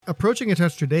approaching a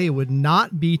test today would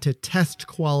not be to test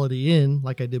quality in,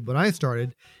 like I did when I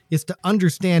started, is to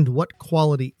understand what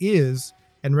quality is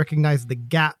and recognize the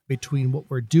gap between what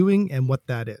we're doing and what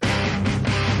that is.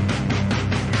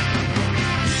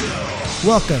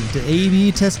 Welcome to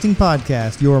A/B Testing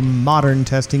Podcast, your modern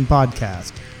testing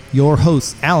podcast. Your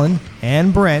hosts, Alan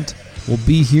and Brent, will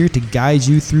be here to guide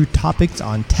you through topics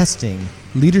on testing,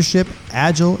 leadership,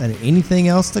 agile, and anything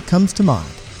else that comes to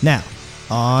mind. Now,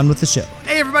 on with the show.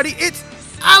 Hey everybody, it's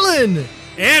Alan!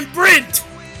 And Brent!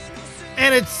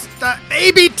 And it's the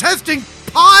A/B Testing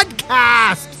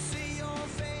Podcast!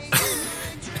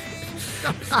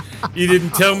 You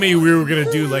didn't tell me we were going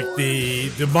to do like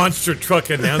the monster truck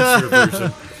announcer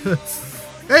version.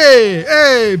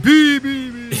 Hey, B,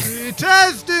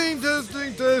 testing,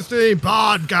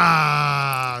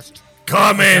 podcast.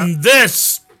 Coming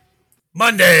this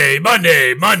Monday.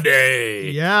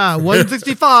 Yeah,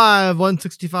 165.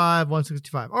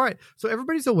 All right, so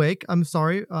everybody's awake. I'm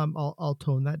sorry. I'll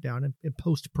tone that down in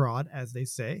post-prod, as they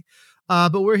say.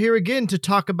 But we're here again to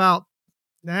talk about,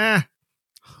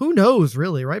 who knows,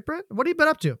 really, right, Brent? What have you been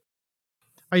up to?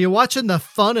 Are you watching the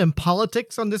fun and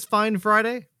politics on this fine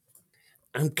Friday?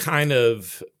 I'm kind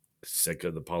of sick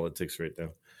of the politics right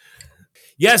now.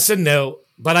 Yes and no,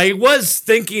 but I was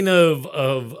thinking of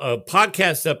a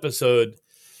podcast episode,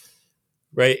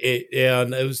 right?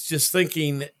 And I was just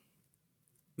thinking,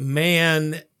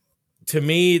 man, to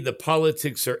me, the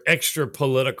politics are extra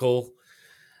political.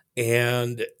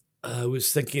 And I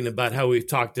was thinking about how we've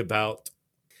talked about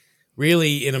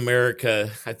really in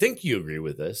America, I think you agree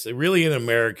with this, really in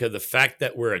America, the fact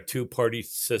that we're a two-party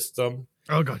system.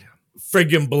 Oh, God, yeah.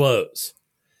 Friggin' blows.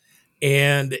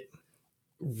 And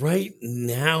right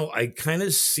now, I kind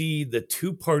of see the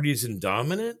two parties in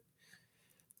dominant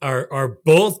are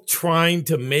both trying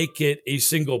to make it a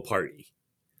single party.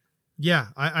 Yeah,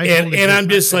 and I'm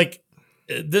just like,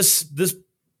 this,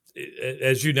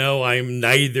 as you know, I'm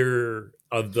neither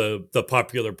of the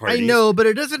popular parties. I know, but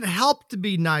it doesn't help to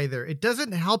be neither. It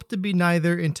doesn't help to be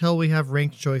neither until we have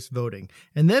ranked choice voting.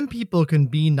 And then people can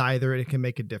be neither and it can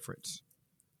make a difference.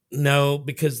 No,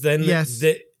 because then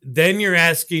then you're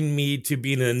asking me to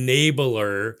be an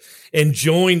enabler and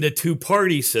join the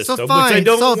two-party system, which I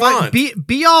don't want.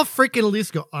 Be all freaking at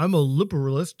least go, I'm a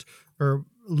liberalist or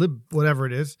whatever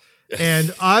it is,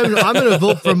 and I'm going to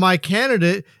vote for my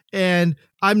candidate, and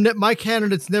my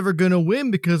candidate's never going to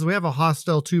win because we have a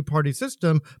hostile two-party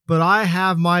system, but I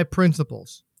have my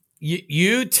principles.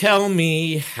 You tell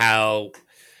me how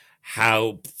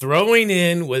throwing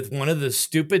in with one of the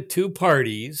stupid two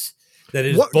parties that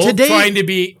is both trying to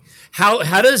be, how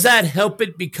does that help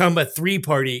it become a three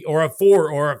party or a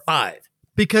four or a five?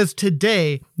 Because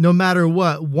today, no matter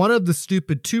what, one of the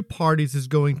stupid two parties is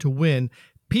going to win.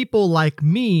 People like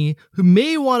me who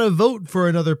may want to vote for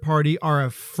another party are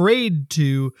afraid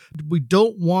to. We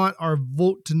don't want our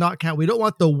vote to not count. We don't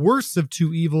want the worst of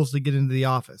two evils to get into the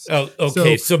office. Oh,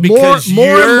 okay. So because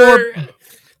you're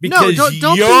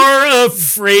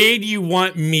afraid, you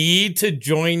want me to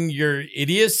join your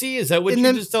idiocy? Is that what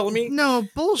you're just telling me? No,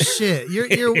 bullshit.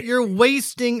 You're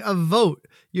wasting a vote.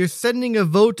 You're sending a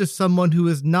vote to someone who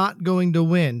is not going to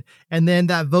win. And then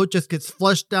that vote just gets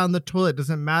flushed down the toilet. It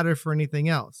doesn't matter for anything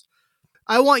else.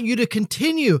 I want you to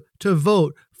continue to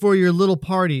vote for your little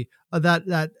party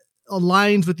that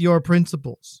aligns with your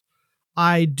principles.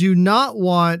 I do not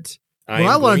want... What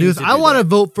I want to do is I want to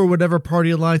vote for whatever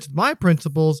party aligns with my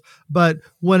principles. But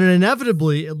when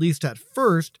inevitably, at least at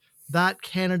first, that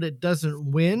candidate doesn't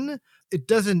win, it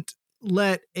doesn't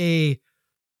let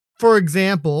for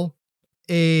example,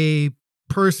 a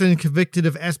person convicted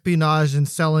of espionage and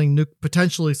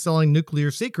potentially selling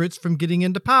nuclear secrets from getting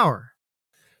into power.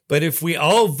 But if we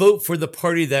all vote for the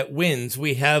party that wins,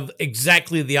 we have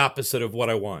exactly the opposite of what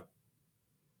I want.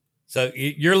 So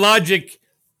your logic...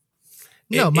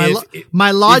 No,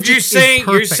 my logic is perfect.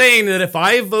 You're saying that if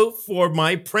I vote for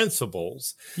my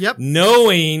principles,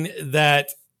 knowing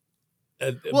that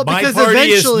my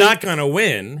party is not going to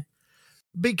win...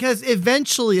 Because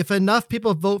eventually, if enough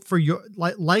people vote for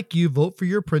vote for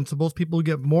your principles, people will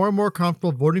get more and more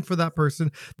comfortable voting for that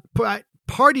person.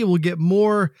 Party will get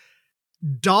more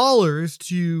dollars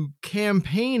to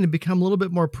campaign and become a little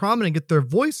bit more prominent, get their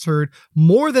voice heard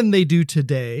more than they do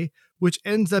today, which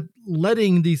ends up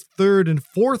letting these third and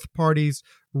fourth parties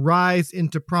rise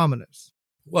into prominence.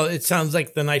 Well, it sounds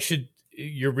like then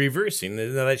you're reversing,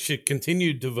 that I should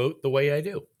continue to vote the way I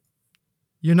do.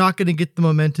 You're not going to get the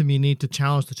momentum you need to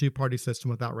challenge the two-party system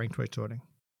without ranked choice voting.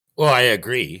 Well, I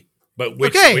agree. But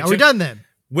are we done then?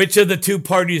 Which of the two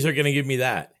parties are going to give me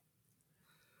that?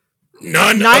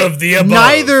 None of the above.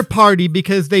 Neither party,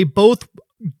 because they both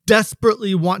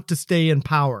desperately want to stay in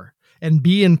power and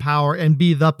be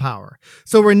the power.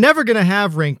 So we're never going to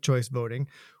have ranked choice voting.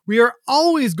 We are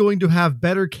always going to have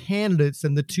better candidates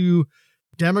than the two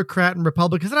Democrat and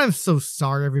Republicans. And I'm so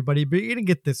sorry, everybody, but you're going to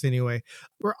get this anyway.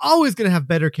 We're always going to have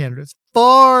better candidates,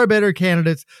 far better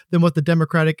candidates than what the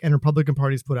Democratic and Republican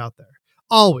parties put out there.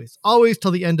 Always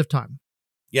till the end of time.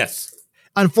 Yes.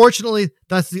 Unfortunately,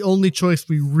 that's the only choice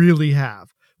we really have.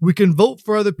 We can vote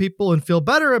for other people and feel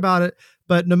better about it,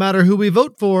 but no matter who we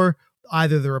vote for,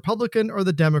 either the Republican or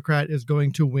the Democrat is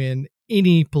going to win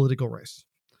any political race.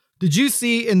 Did you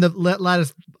see in the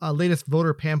latest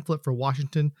voter pamphlet for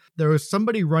Washington, there was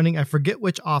somebody running, I forget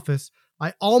which office.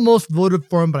 I almost voted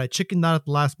for him, but I chickened out at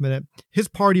the last minute. His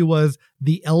party was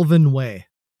the Elven Way.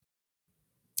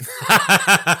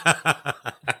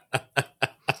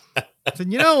 So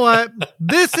you know what?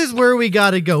 This is where we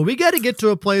got to go. We got to get to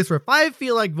a place where if I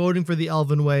feel like voting for the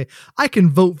Elven Way, I can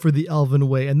vote for the Elven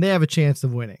Way and they have a chance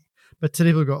of winning. But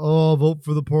today people go, I'll vote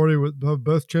for the party with the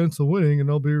best chance of winning, and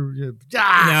I'll be...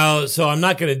 No, so I'm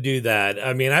not going to do that.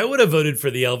 I mean, I would have voted for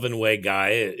the Elven Way guy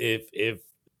if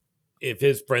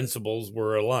his principles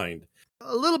were aligned.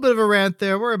 A little bit of a rant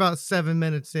there. We're about 7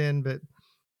 minutes in, but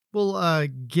we'll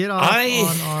get off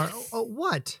on our...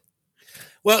 what?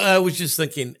 Well, I was just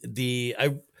thinking,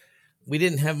 we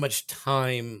didn't have much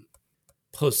time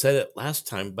post-edit last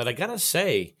time, but I got to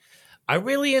say, I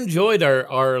really enjoyed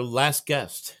our last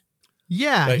guest.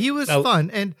 Yeah, he was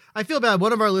fun. And I feel bad.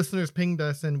 One of our listeners pinged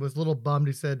us and was a little bummed.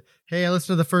 He said, hey, I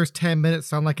listened to the first 10 minutes,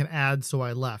 sound like an ad, so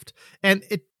I left. And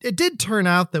it did turn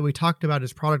out that we talked about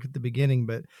his product at the beginning,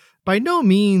 but by no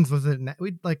means was it,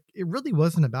 it really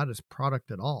wasn't about his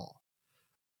product at all.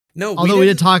 No, although we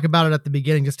did talk about it at the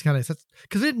beginning just to kind of set,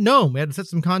 because we didn't know him. We had to set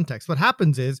some context. What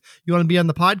happens is you want to be on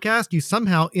the podcast, you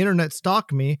somehow internet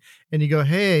stalk me and you go,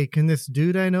 hey, can this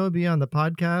dude I know be on the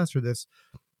podcast, or this,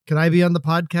 can I be on the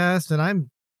podcast? And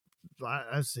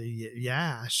I say,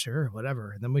 yeah, sure,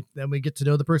 whatever. And then we get to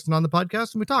know the person on the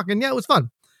podcast and we talk, and yeah, it was fun.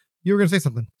 You were going to say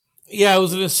something. Yeah, I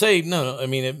was going to say, no, I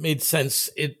mean, it made sense.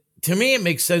 To me, it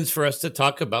makes sense for us to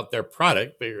talk about their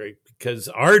product, because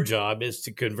our job is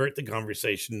to convert the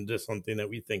conversation into something that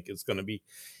we think is going to be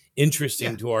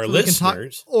interesting to our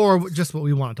listeners. Or just what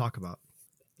we want to talk about.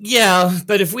 Yeah,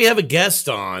 but if we have a guest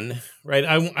on, right,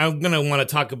 I'm going to want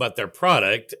to talk about their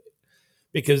product,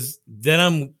 because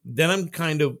then I'm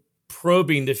kind of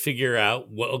probing to figure out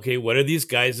what are these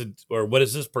guys, or what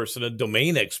is this person a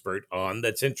domain expert on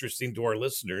that's interesting to our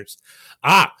listeners?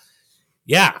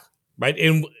 Yeah, right.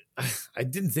 And I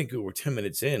didn't think we were 10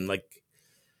 minutes in. Like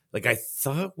I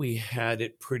thought we had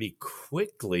it pretty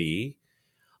quickly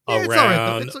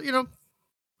around. It's all right,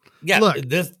 yeah. Look,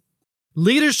 this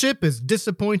leadership is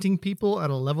disappointing people at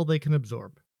a level they can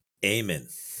absorb. Amen.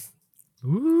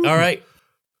 Ooh. All right.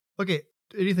 Okay.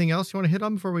 Anything else you want to hit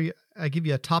on before I give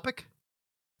you a topic?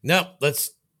 No,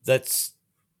 that's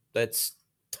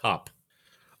top.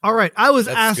 All right. I was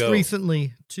asked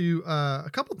recently to a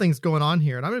couple things going on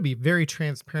here, and I'm going to be very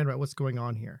transparent about what's going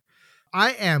on here.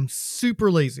 I am super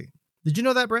lazy. Did you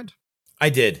know that, Brent? I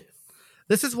did.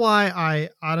 This is why I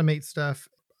automate stuff.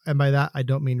 And by that, I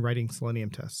don't mean writing Selenium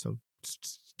tests. So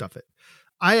stuff it.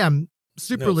 I am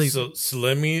super lazy. So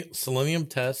Selenium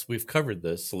tests, we've covered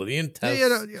this. Selenium tests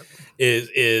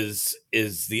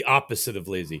is the opposite of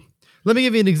lazy. Let me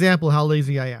give you an example of how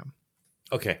lazy I am.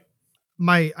 Okay.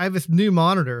 I have this new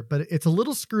monitor, but it's a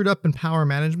little screwed up in power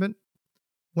management.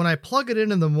 When I plug it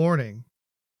in the morning,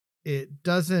 it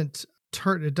doesn't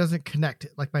connect.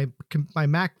 Like my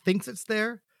Mac thinks it's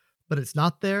there, but it's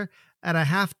not there. And I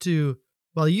have to,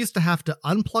 I used to have to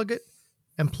unplug it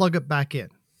and plug it back in.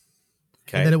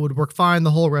 Okay. And then it would work fine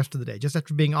the whole rest of the day. Just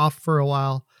after being off for a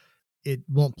while, it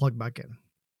won't plug back in.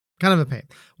 Kind of a pain.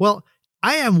 Well,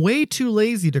 I am way too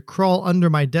lazy to crawl under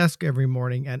my desk every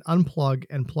morning and unplug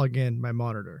and plug in my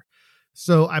monitor.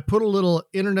 So I put a little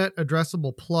internet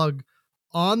addressable plug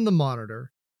on the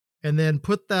monitor and then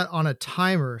put that on a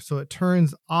timer so it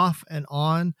turns off and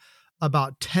on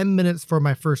about 10 minutes for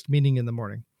my first meeting in the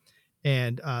morning.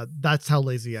 And that's how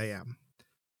lazy I am,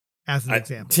 as an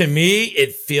example. To me,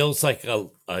 it feels like a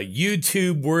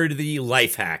YouTube-worthy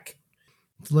life hack.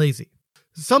 It's lazy.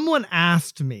 Someone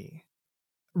asked me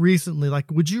recently, like,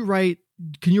 can you write,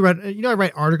 I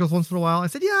write articles once in a while. I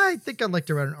said, yeah, I think I'd like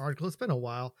to write an article. It's been a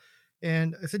while.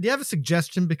 And I said, do you have a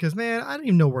suggestion? Because, man, I don't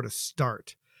even know where to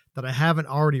start that I haven't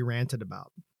already ranted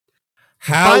about.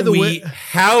 How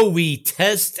we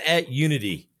test at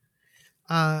Unity.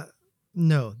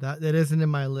 No, that isn't in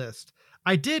my list.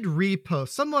 I did repost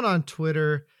someone on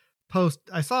Twitter I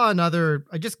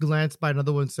just glanced by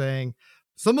another one saying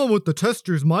someone with the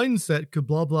tester's mindset could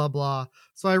blah, blah, blah.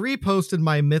 So I reposted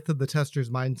my myth of the tester's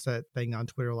mindset thing on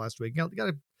Twitter last week.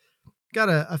 Got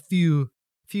a few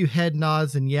head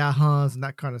nods and yeah-hahs and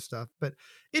that kind of stuff. But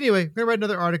anyway, I'm going to write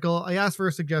another article. I asked for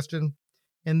a suggestion,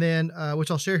 and then,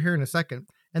 which I'll share here in a second.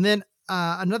 And then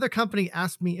another company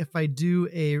asked me if I do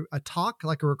a talk,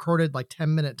 like a recorded, like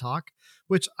 10-minute talk,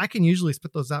 which I can usually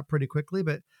spit those out pretty quickly,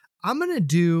 but I'm going to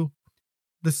do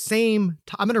the same.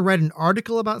 I'm going to write an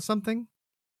article about something,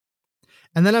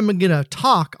 and then I'm going to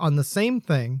talk on the same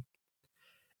thing.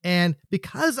 And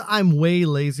because I'm way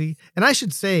lazy, and I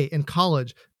should say in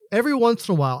college, every once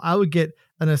in a while, I would get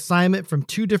an assignment from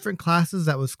 2 different classes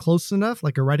that was close enough,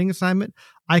 like a writing assignment.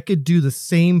 I could do the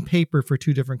same paper for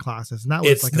 2 different classes. And that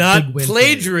was like a big win. It's not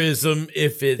plagiarism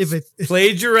if it's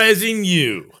plagiarizing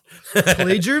you.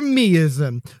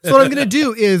 Plagiarism. So what I'm going to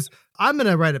do is I'm going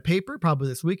to write a paper probably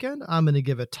this weekend. I'm going to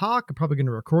give a talk. I'm probably going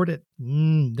to record it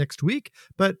next week.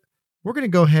 But we're going to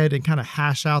go ahead and kind of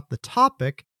hash out the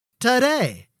topic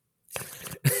today.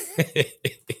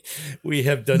 We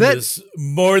have done this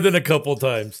more than a couple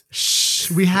times.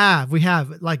 We have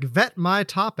like vet my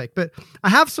topic, but I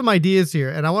have some ideas here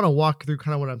and I want to walk through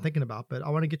kind of what I'm thinking about, but I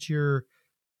want to get your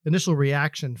initial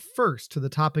reaction first to the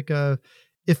topic of,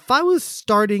 if I was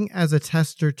starting as a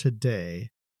tester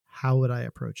today, how would I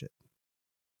approach it?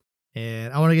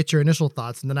 And I want to get your initial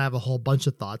thoughts, and then I have a whole bunch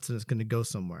of thoughts and it's going to go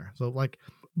somewhere. So like,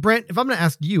 Brent, if I'm going to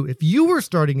ask you, if you were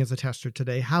starting as a tester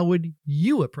today, how would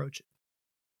you approach it?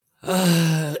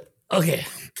 Okay.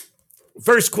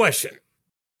 First question.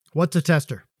 What's a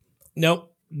tester?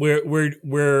 Nope.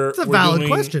 It's a valid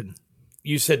question.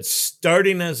 You said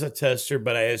starting as a tester,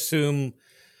 but I assume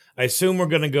we're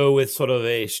going to go with sort of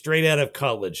a straight out of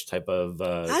college type of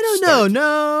I don't know.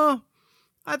 No.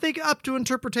 I think up to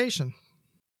interpretation.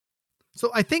 So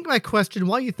I think my question,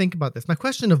 while you think about this, my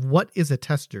question of what is a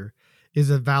tester is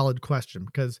a valid question,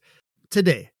 because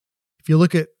today, if you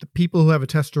look at the people who have a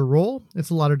tester role, it's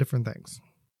a lot of different things,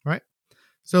 right?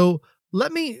 So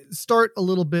let me start a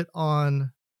little bit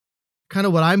on kind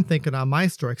of what I'm thinking on my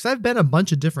story, because I've been a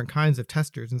bunch of different kinds of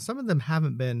testers, and some of them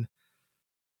haven't been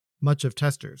much of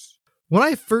testers. When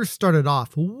I first started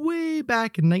off way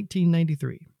back in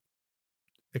 1993,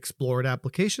 explored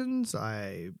applications,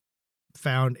 I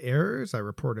found errors, I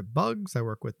reported bugs, I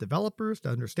worked with developers to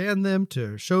understand them,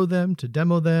 to show them, to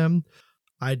demo them.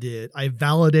 I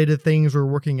validated things were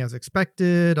working as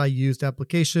expected. I used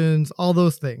applications, all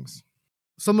those things.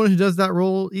 Someone who does that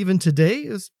role even today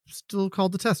is still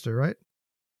called a tester, right?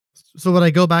 So would I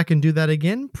go back and do that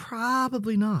again?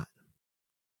 Probably not.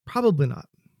 Probably not.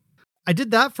 I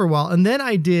did that for a while, and then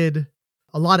I did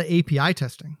a lot of API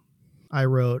testing. I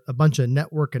wrote a bunch of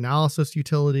network analysis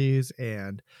utilities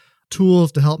and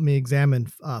tools to help me examine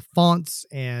fonts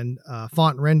and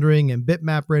font rendering and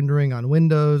bitmap rendering on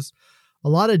Windows. A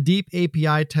lot of deep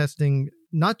API testing,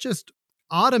 not just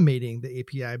automating the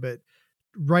API, but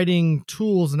writing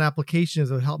tools and applications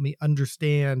that would help me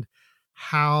understand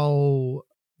how,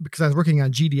 because I was working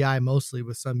on GDI mostly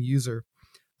with some user,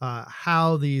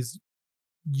 how these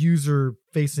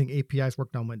user-facing APIs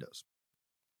worked on Windows.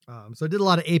 So I did a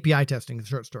lot of API testing, in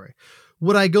short story.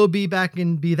 Would I go back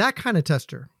and be that kind of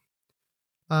tester?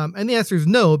 And the answer is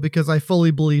no, because I fully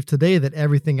believe today that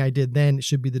everything I did then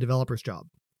should be the developer's job.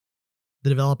 The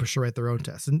developer should write their own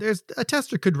tests. And a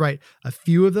tester could write a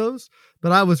few of those,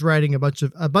 but I was writing a bunch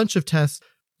of tests.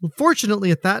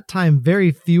 Fortunately, at that time, very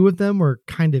few of them were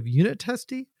kind of unit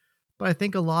testy, but I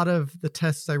think a lot of the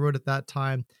tests I wrote at that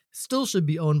time still should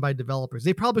be owned by developers.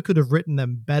 They probably could have written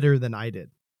them better than I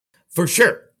did. For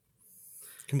sure.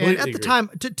 Completely and at the time,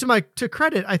 to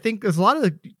credit, I think there's a lot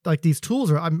of like these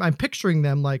tools. I'm picturing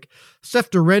them like stuff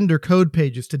to render code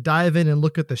pages, to dive in and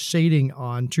look at the shading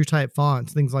on TrueType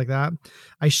fonts, things like that.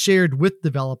 I shared with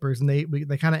developers, and they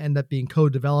kind of end up being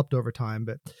code developed over time.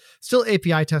 But still,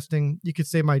 API testing.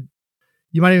 You might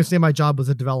even say my job was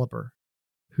a developer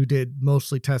who did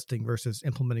mostly testing versus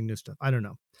implementing new stuff. I don't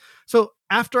know. So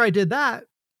after I did that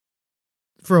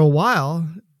for a while,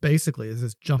 basically, this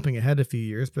is jumping ahead a few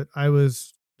years, but I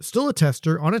was still a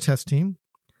tester on a test team.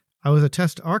 I was a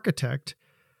test architect,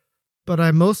 but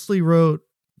I mostly wrote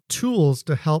tools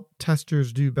to help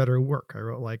testers do better work. I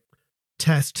wrote like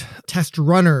test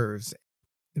runners.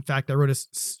 In fact, I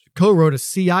co-wrote a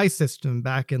CI system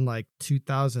back in like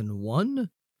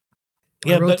 2001.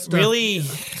 Yeah, but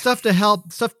stuff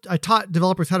I taught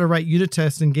developers how to write unit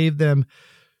tests and gave them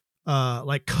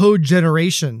like code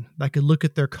generation that could look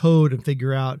at their code and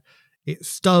figure out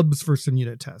stubs for some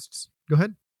unit tests. Go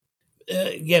ahead.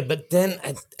 Yeah, but then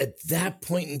at that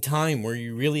point in time, were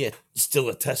you really still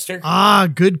a tester?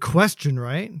 Good question,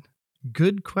 right?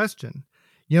 Good question.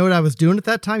 You know what I was doing at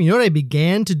that time? You know what I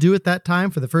began to do at that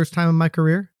time for the first time in my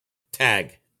career?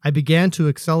 Tag. I began to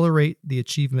accelerate the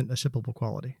achievement of shippable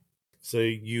quality. So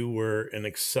you were an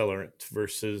accelerant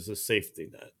versus a safety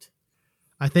net.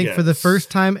 I think for the first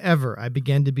time ever, I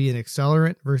began to be an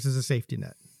accelerant versus a safety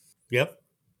net. Yep.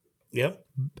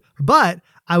 But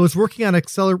I was working on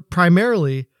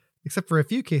primarily, except for a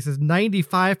few cases,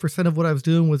 95% of what I was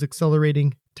doing was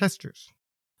accelerating testers.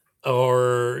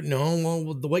 Or no,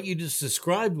 well, what you just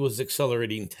described was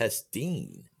accelerating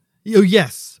testing. Oh,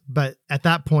 yes. But at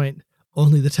that point,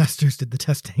 only the testers did the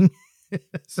testing.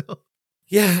 So,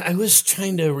 yeah, I was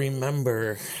trying to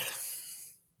remember.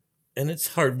 And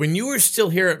it's hard. When you were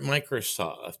still here at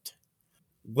Microsoft,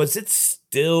 was it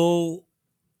still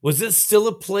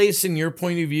a place in your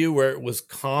point of view where it was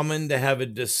common to have a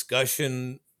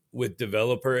discussion with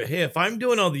developer? Hey, if I'm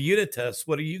doing all the unit tests,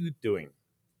 what are you doing?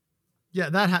 Yeah,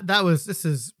 that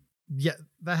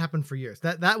happened for years.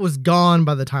 That was gone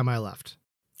by the time I left.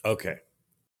 Okay.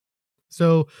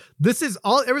 So this is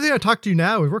everything I talk to you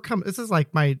now. This is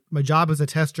like my job as a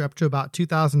tester up to about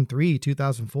 2003,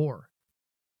 2004.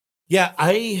 Yeah,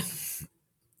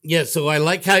 so I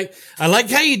like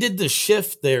how you did the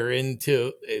shift there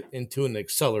into an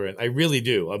accelerant. I really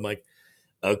do. I'm like,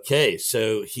 okay,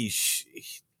 so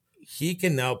he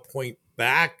can now point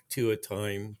back to a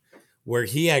time where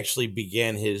he actually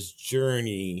began his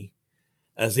journey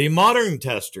as a modern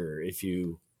tester, if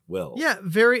you will. Yeah,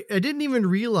 I didn't even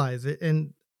realize it.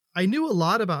 And I knew a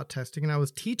lot about testing, and I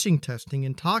was teaching testing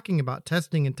and talking about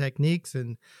testing and techniques.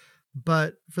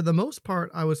 But for the most part,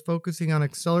 I was focusing on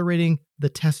accelerating the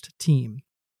test team.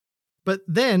 But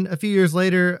then a few years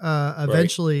later,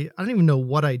 eventually, right. I don't even know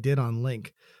what I did on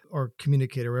Link or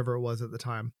Communicator, whatever it was at the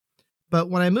time. But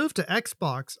when I moved to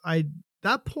Xbox,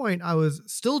 that point, I was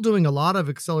still doing a lot of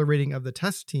accelerating of the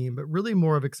test team, but really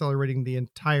more of accelerating the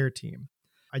entire team.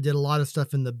 I did a lot of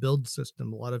stuff in the build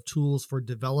system, a lot of tools for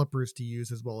developers to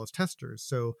use as well as testers.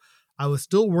 So I was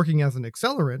still working as an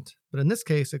accelerant, but in this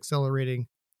case, accelerating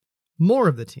more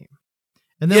of the team.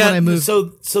 And then when I moved,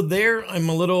 so there, I'm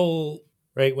a little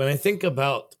right when I think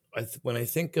about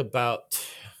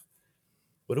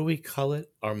what do we call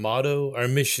it? Our motto, our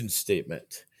mission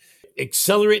statement.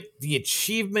 Accelerate the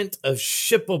achievement of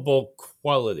shippable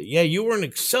quality. Yeah, you were an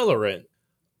accelerant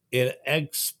in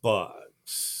Xbox,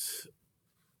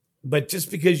 but just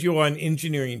because you're on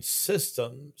engineering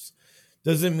systems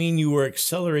doesn't mean you were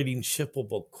accelerating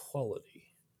shippable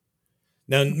quality.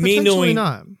 Now, me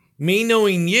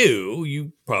knowing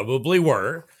you probably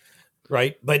were,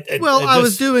 right? But I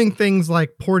was doing things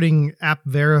like porting App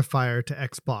Verifier to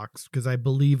Xbox because I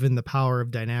believe in the power of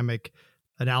dynamic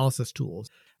analysis tools.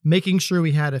 Making sure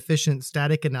we had efficient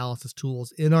static analysis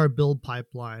tools in our build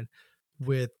pipeline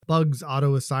with bugs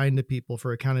auto-assigned to people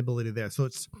for accountability there. So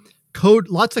it's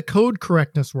lots of code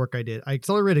correctness work I did. I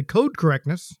accelerated code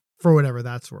correctness for whatever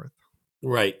that's worth.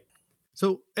 Right.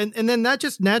 So, and then that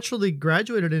just naturally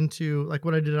graduated into like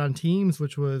what I did on Teams,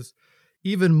 which was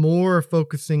even more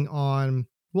focusing on,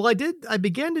 I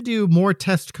began to do more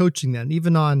test coaching then,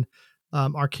 even on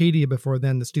Arcadia before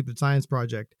then, the Stupid Science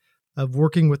Project, of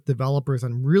working with developers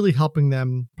and really helping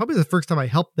them. Probably the first time I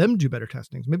helped them do better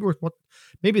testing.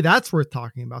 Maybe that's worth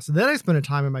talking about. So then I spent a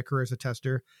time in my career as a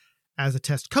tester, as a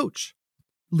test coach,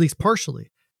 at least partially,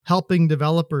 helping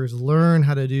developers learn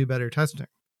how to do better testing,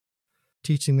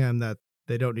 teaching them that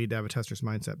they don't need to have a tester's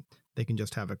mindset. They can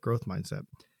just have a growth mindset.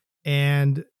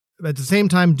 And at the same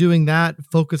time doing that,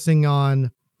 focusing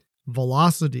on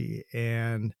velocity.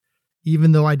 And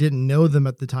even though I didn't know them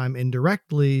at the time,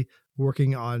 indirectly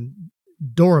working on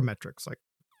DORA metrics, like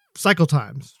cycle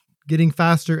times, getting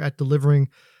faster at delivering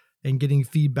and getting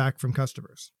feedback from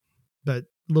customers, but a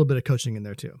little bit of coaching in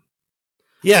there too.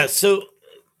 Yeah. So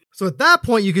at that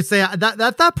point, you could say that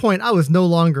at that point, I was no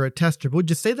longer a tester. But would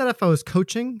you say that if I was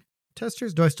coaching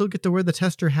testers, do I still get to wear the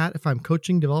tester hat if I'm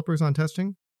coaching developers on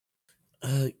testing?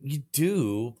 You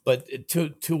do, but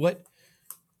to what?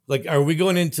 Like, are we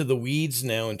going into the weeds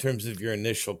now in terms of your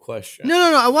initial question?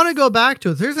 No. I want to go back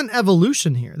to it. There's an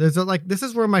evolution here. This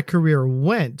is where my career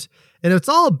went, and it's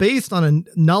all based on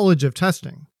a knowledge of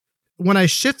testing. When I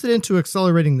shifted into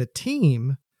accelerating the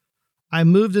team, I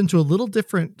moved into a little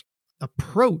different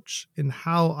approach in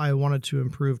how I wanted to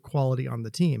improve quality on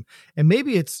the team. And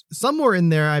maybe it's somewhere in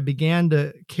there, I began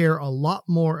to care a lot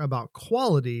more about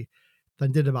quality than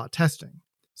I did about testing.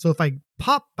 So if I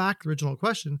pop back the original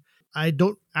question, I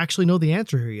don't actually know the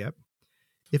answer here yet.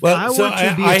 If I were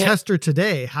to be a tester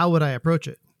today, how would I approach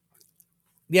it?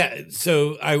 Yeah.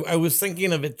 So I was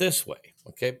thinking of it this way.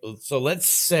 Okay. So let's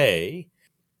say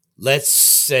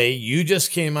you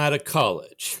just came out of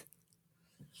college.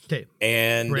 Okay.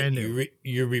 And Brand new.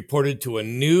 you reported to a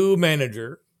new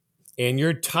manager, and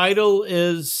your title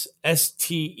is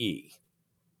STE.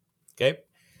 Okay.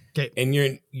 Okay. And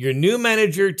your new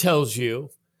manager tells you,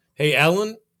 hey,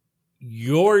 Alan,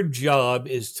 your job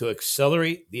is to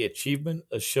accelerate the achievement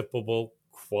of shippable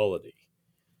quality.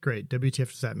 Great.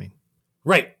 WTF does that mean?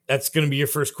 Right. That's going to be your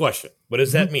first question. What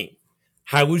does that mean?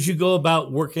 How would you go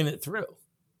about working it through?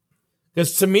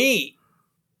 Because to me,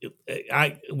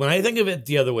 when I think of it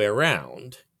the other way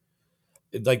around,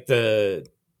 like the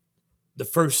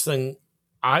first thing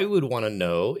I would want to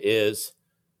know is,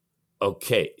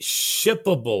 okay,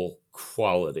 shippable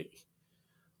quality.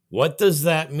 What does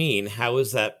that mean? How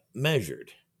is that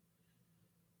measured?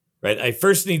 Right. I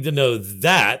first need to know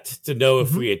that to know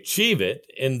if we achieve it.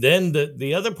 And then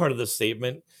the other part of the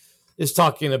statement is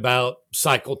talking about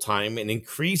cycle time and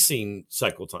increasing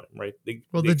cycle time, right?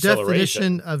 The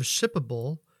definition of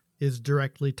shippable is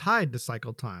directly tied to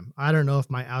cycle time. I don't know if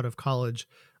my out of college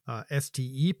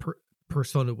STE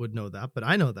persona would know that, but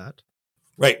I know that.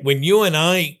 Right. When you and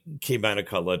I came out of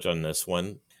college on this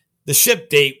one, the ship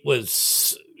date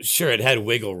was, sure, it had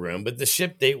wiggle room, but the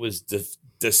ship date was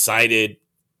decided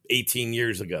 18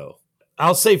 years ago.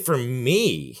 I'll say for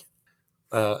me,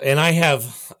 and I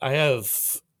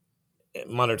have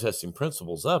modern testing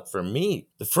principles up. For me,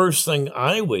 the first thing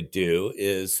I would do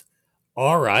is,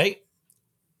 all right,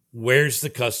 where's the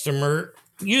customer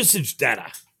usage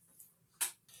data?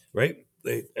 Right?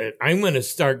 I'm going to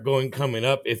start coming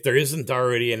up. If there isn't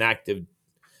already an active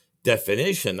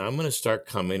definition, I'm going to start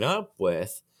coming up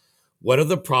with what are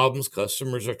the problems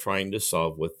customers are trying to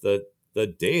solve with the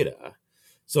data.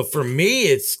 So for me,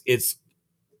 it's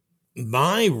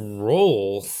my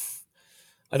role.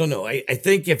 I don't know. I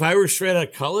think if I were straight out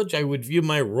of college, I would view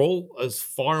my role as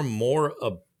far more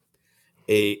of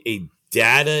a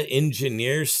data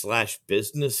engineer /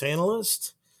 business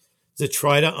analyst to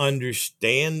try to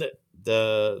understand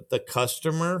the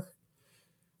customer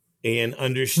and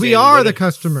understand. We are the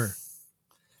customer.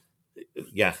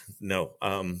 Yeah, no,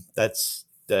 that's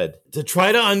dead. To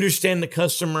try to understand the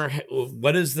customer,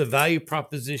 what is the value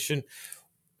proposition?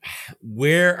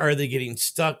 Where are they getting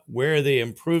stuck? Where are they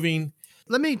improving?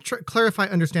 Let me clarify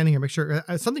understanding here. Make sure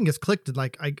something gets clicked.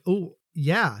 Oh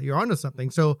yeah, you're onto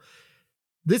something. So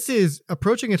this is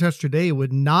approaching a test today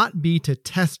would not be to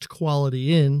test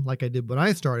quality in like I did when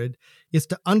I started. Is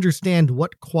to understand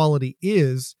what quality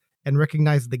is and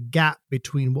recognize the gap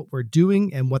between what we're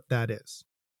doing and what that is.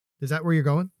 Is that where you're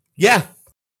going? Yeah.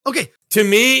 Okay. To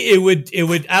me, it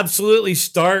would absolutely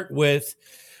start with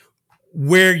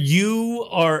where you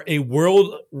are a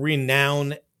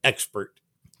world-renowned expert.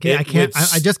 Okay, I can't.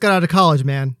 I just got out of college,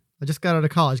 man. I just got out of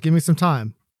college. Give me some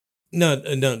time. No.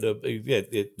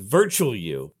 Virtual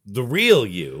you, the real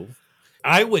you.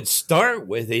 I would start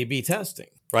with A/B testing,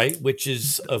 right? Which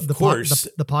is, of course,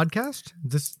 the podcast.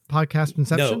 This podcast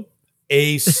inception. No,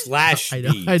 A/B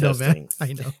I know, testing. Man.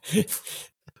 I know.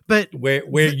 But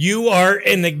where you are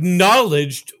an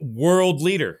acknowledged world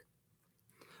leader,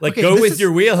 like okay, go with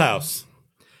your wheelhouse.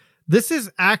 This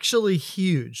is actually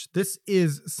huge. This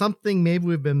is something maybe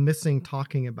we've been missing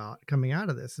talking about coming out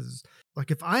of this is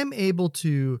like, if I'm able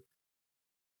to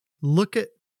look at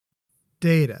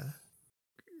data,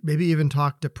 maybe even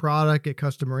talk to product, get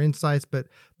customer insights, but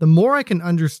the more I can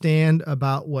understand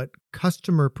about what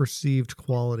customer perceived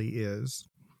quality is,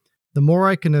 the more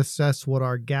I can assess what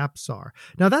our gaps are.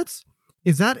 Now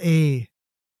is that a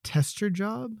tester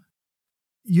job?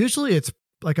 Usually it's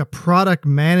like a product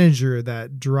manager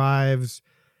that drives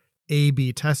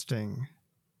A/B testing.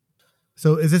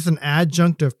 So is this an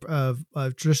adjunct of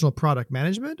traditional product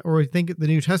management, or do you think the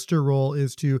new tester role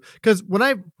is because when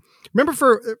I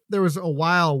remember there was a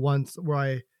while once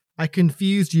where I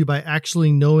confused you by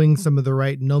actually knowing some of the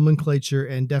right nomenclature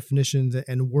and definitions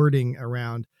and wording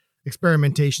around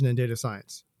experimentation and data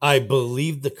science. I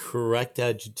believe the correct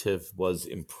adjective was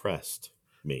impressed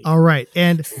me. All right.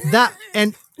 And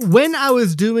when I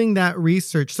was doing that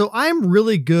research, so I'm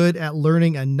really good at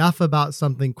learning enough about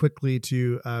something quickly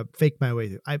to fake my way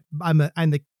through. I'm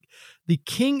the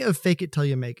king of fake it till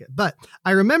you make it. But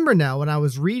I remember now when I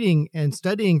was reading and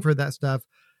studying for that stuff,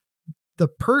 the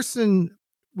person,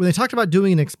 when they talked about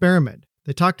doing an experiment,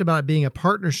 they talked about it being a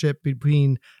partnership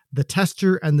between the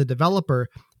tester and the developer.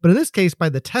 But in this case, by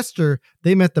the tester,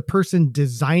 they meant the person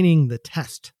designing the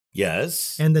test.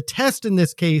 Yes. And the test in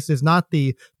this case is not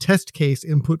the test case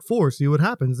input 4. See what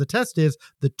happens. The test is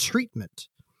the treatment,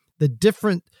 the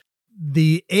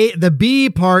B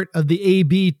part of the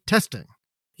A/B testing.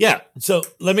 Yeah. So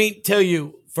let me tell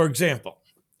you, for example,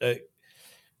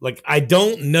 I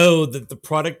don't know that the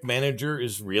product manager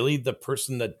is really the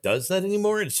person that does that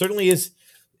anymore. It certainly is.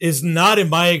 is not in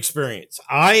my experience.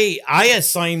 I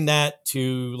assign that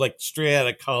to like straight out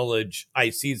of college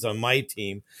ICs on my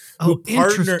team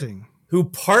Interesting. who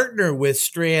partner with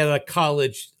straight out of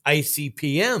college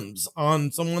ICPMs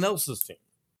on someone else's team.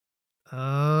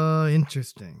 Oh,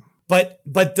 interesting.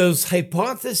 But those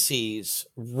hypotheses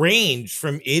range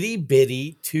from itty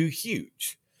bitty to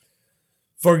huge.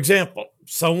 For example,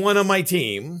 someone on my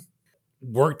team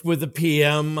worked with a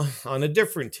PM on a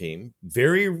different team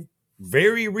very,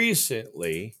 very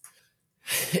recently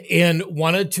and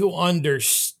wanted to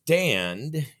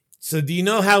understand. So do you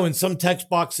know how in some text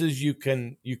boxes you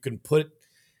can put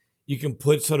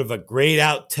sort of a grayed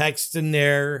out text in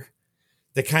there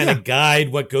to kind of guide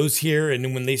what goes here, and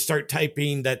then when they start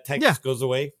typing, that text goes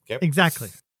away? Okay. Exactly.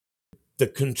 The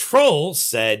control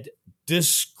said,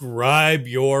 describe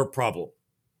your problem.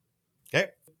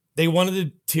 Okay. They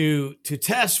wanted to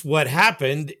test what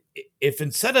happened if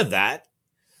instead of that,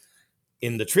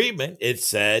 in the treatment, it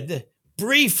said,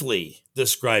 briefly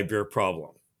describe your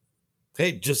problem.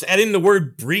 Okay, just add in the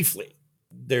word briefly.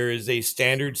 There is a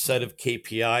standard set of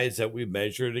KPIs that we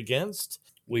measured against.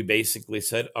 We basically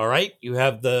said, all right, you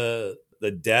have the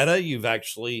data. You've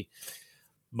actually,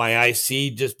 my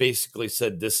IC just basically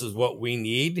said, this is what we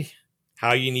need,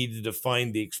 how you need to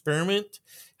define the experiment,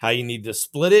 how you need to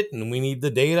split it, and we need the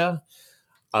data.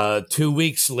 2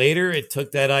 weeks later, it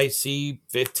took that IC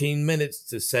 15 minutes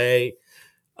to say,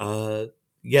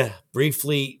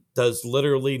 briefly does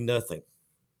literally nothing.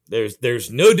 There's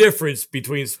no difference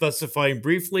between specifying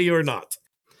briefly or not.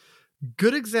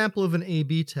 Good example of an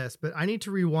A/B test, but I need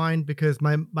to rewind because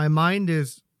my mind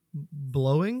is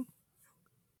blowing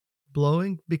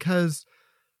because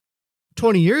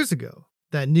 20 years ago,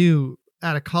 that new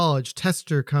out of college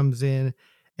tester comes in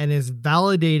and is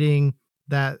validating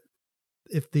that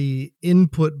if the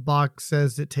input box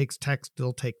says it takes text,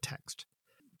 it'll take text.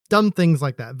 Dumb things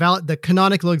like that. The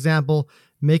canonical example,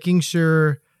 making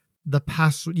sure the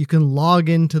password, you can log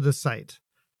into the site.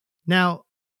 Now,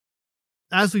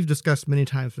 as we've discussed many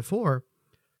times before,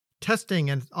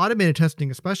 testing and automated testing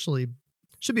especially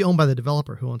should be owned by the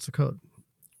developer who owns the code.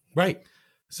 Right.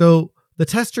 So the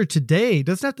tester today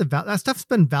doesn't have to, that stuff's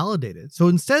been validated. So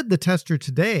instead, the tester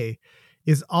today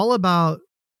is all about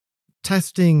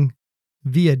testing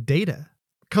via data,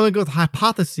 coming up with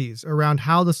hypotheses around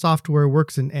how the software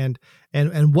works and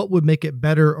what would make it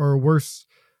better or worse.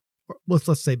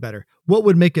 Let's say better. What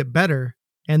would make it better?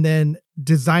 And then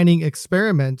designing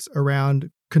experiments around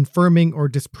confirming or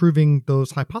disproving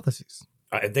those hypotheses.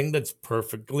 I think that's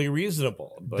perfectly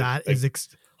reasonable. But that is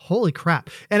holy crap.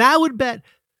 And I would bet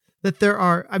that there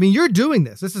are, I mean, you're doing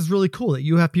this. This is really cool that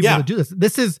you have people to do this.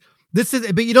 This is,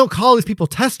 but you don't call these people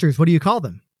testers. What do you call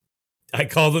them? I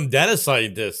call them data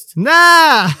scientists.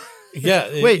 Nah.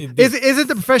 Yeah. Wait, isn't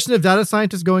the profession of data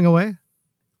scientist going away?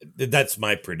 That's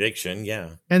my prediction.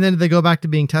 Yeah. And then they go back to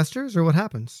being testers, or what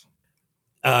happens?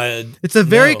 It's a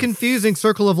very confusing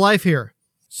circle of life here.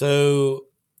 So,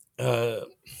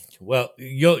 well,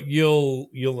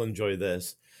 you'll enjoy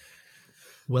this.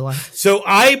 Will I? So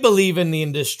I believe in the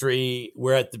industry.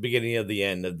 We're at the beginning of the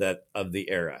end of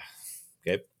the era.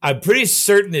 Okay. I'm pretty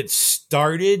certain it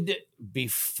started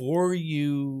before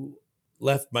you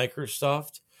left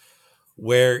Microsoft,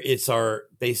 where it's our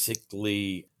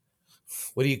basically,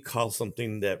 what do you call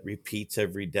something that repeats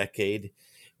every decade?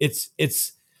 It's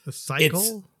a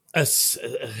cycle? It's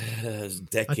a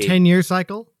decade. A 10-year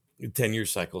cycle? 10-year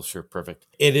cycle, sure, perfect.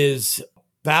 It is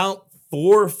about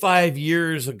 4 or 5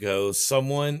 years ago,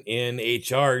 someone in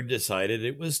HR decided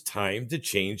it was time to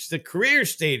change the career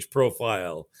stage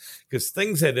profile because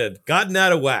things had gotten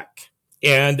out of whack.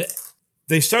 And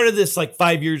they started this like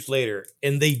 5 years later,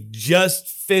 and they just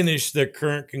finished their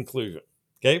current conclusion.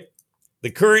 Okay.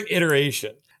 The current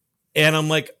iteration. And I'm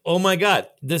like, oh my God,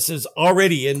 this is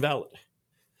already invalid.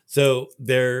 So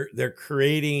they're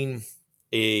creating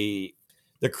a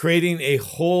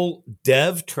whole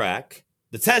dev track.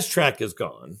 The test track is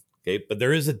gone, okay, but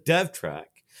there is a dev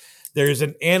track. There's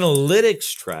an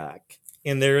analytics track,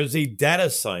 and there is a data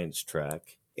science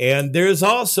track, and there's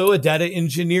also a data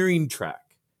engineering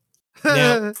track.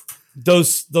 Now,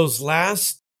 those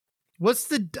last, what's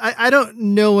the? I don't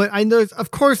know what I know.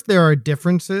 Of course, there are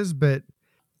differences, but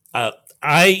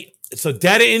so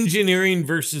data engineering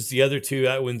versus the other two,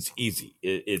 that one's easy.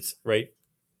 It's right.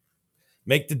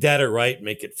 Make the data right,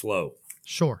 make it flow.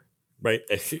 Sure. Right.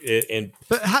 And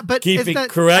but keep it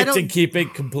correct and keep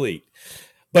it complete.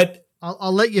 But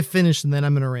I'll let you finish and then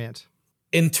I'm going to rant.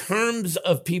 In terms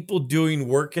of people doing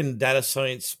work in data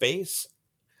science space,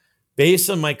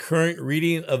 based on my current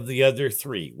reading of the other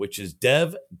three, which is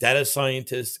dev, data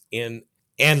scientist, and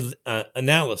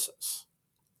analysis.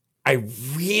 I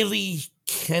really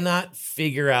cannot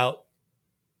figure out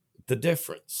the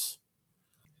difference.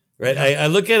 Right. I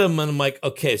look at them and I'm like,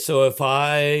 okay, so if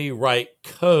I write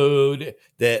code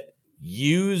that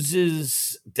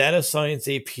uses data science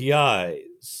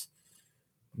APIs,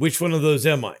 which one of those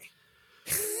am I?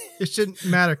 It shouldn't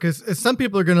matter because some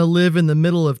people are going to live in the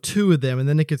middle of two of them and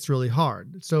then it gets really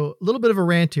hard. So a little bit of a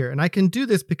rant here. And I can do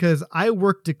this because I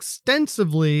worked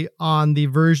extensively on the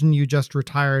version you just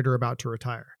retired or about to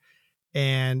retire.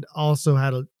 And also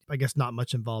had, I guess, not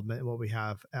much involvement in what we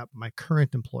have at my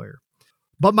current employer.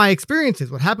 But my experience is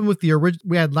what happened with the original,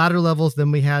 we had ladder levels,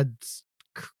 then we had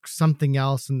something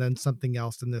else, and then something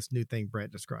else in this new thing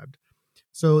Brent described.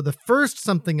 So the first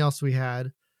something else we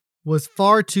had was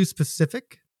far too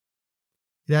specific.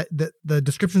 That the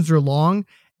descriptions are long.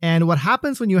 And what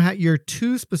happens when you're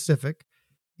too specific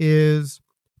is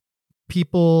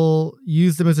people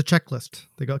use them as a checklist.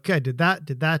 They go, okay, I did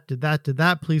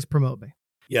that. Please promote me.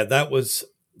 Yeah, that was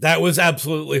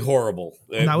absolutely horrible.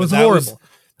 That was horrible.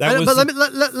 But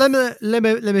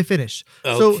let me finish.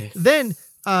 Okay. So then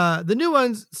the new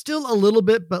ones, still a little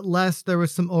bit, but less. There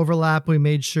was some overlap. We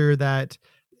made sure that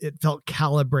it felt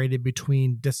calibrated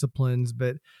between disciplines,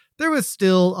 but there was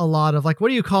still a lot of like, what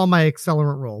do you call my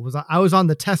accelerant role? I was on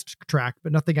the test track,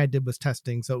 but nothing I did was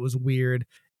testing. So it was weird.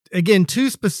 Again,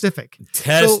 too specific.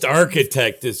 Test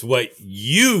architect is what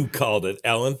you called it,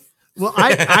 Ellen. Well,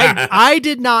 I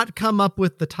did not come up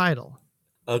with the title.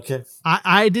 Okay.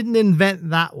 I didn't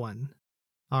invent that one.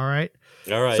 All right.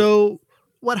 All right. So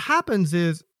what happens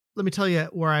is, let me tell you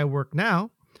where I work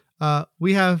now.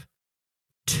 We have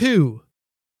 2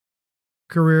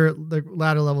 career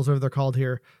ladder levels, whatever they're called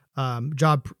here.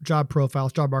 Job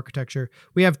profiles, job architecture.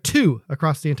 We have 2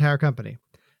 across the entire company: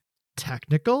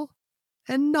 technical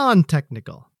and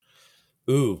non-technical.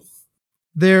 Ooh.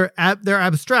 They're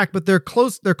abstract, but they're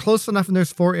close enough. And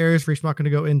there's 4 areas for each. I'm not going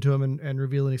to go into them and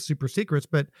reveal any super secrets,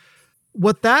 but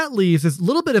what that leaves is a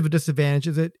little bit of a disadvantage.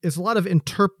 Is a lot of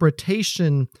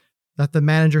interpretation that the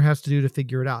manager has to do to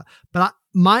figure it out. But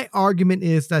my argument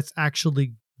is that's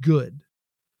actually good.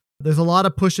 There's a lot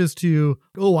of pushes to,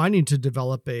 I need to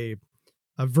develop a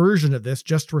version of this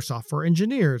just for software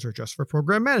engineers or just for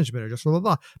program management or just blah, blah,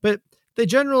 blah. But they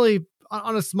generally,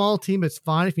 on a small team, it's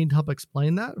fine if you need help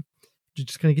explain that. You're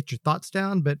just going to get your thoughts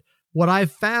down. But what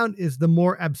I've found is the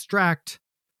more abstract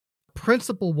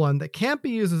principle one that can't be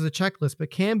used as a checklist,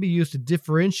 but can be used to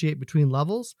differentiate between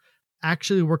levels,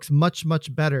 actually works much,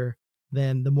 much better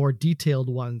than the more detailed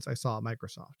ones I saw at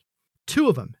Microsoft. 2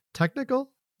 of them, technical,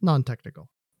 non-technical.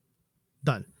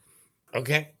 Done.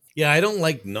 Okay. Yeah, I don't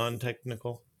like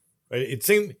non-technical. Right? It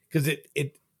seemed because it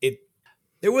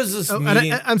there was this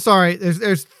meeting. I'm sorry.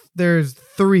 There's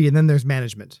 3, and then there's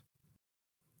management.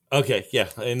 Okay, yeah,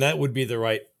 and that would be the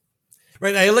right.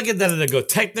 I look at that and I go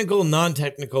technical,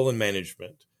 non-technical, and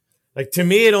management. Like to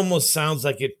me, it almost sounds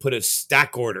like it put a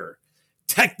stack order.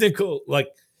 Technical, like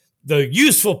the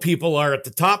useful people are at the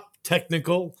top,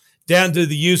 technical, down to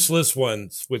the useless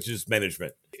ones, which is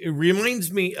management. It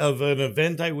reminds me of an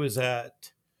event I was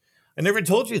at. I never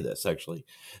told you this, actually.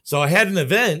 So I had an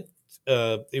event.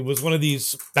 It was one of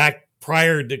these back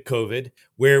prior to COVID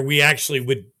where we actually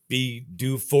would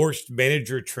do forced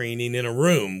manager training in a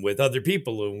room with other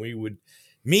people, and we would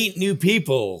meet new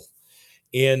people.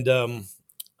 And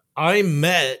I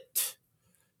met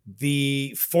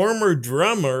the former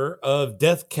drummer of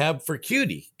Death Cab for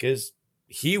Cutie because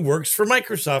he works for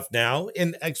Microsoft now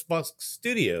in Xbox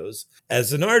Studios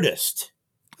as an artist.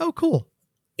 Oh, cool.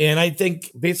 And I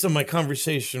think based on my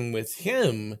conversation with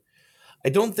him, I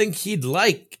don't think he'd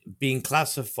like being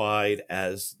classified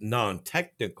as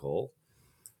non-technical,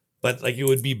 but like it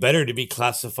would be better to be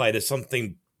classified as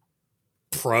something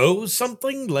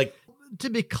something like. To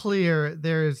be clear,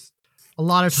 there's a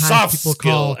lot of times soft people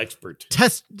skill call expert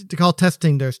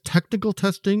testing. There's technical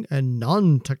testing and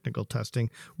non-technical testing,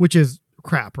 which is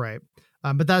crap, right?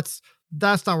 But that's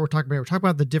not what we're talking about. We're talking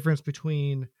about the difference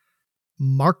between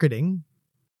marketing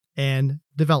and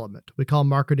development. We call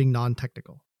marketing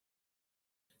non-technical.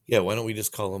 Yeah, why don't we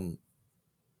just call them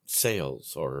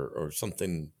sales or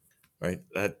something, right?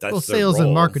 That's sales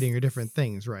and marketing are different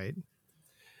things, right?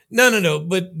 No.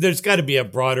 But there's got to be a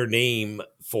broader name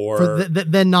for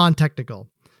than non-technical.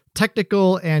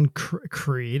 Technical and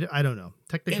creed. I don't know.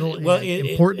 Technical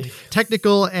important.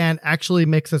 Technical and actually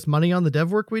makes us money on the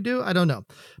dev work we do. I don't know.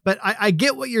 But I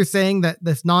get what you're saying, that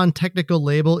this non-technical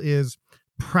label is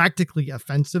practically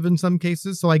offensive in some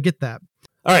cases. So I get that.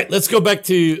 All right, let's go back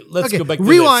to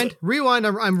rewind.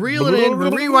 I'm reeling in.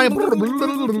 Rewind.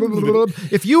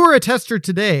 If you were a tester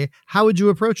today, how would you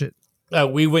approach it?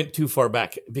 We went too far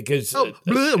back because. Okay.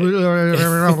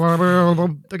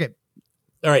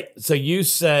 All right. So you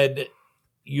said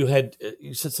you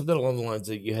said something along the lines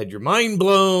that you had your mind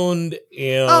blown,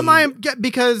 and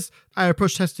Because I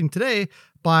approached testing today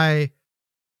by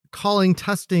calling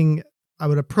testing. I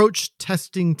would approach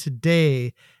testing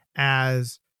today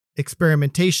as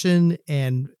experimentation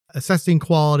and assessing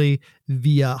quality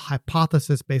via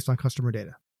hypothesis based on customer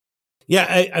data.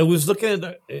 yeah, I was looking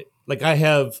at like I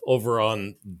have over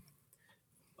on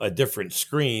a different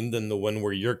screen than the one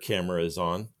where your camera is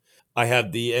on. I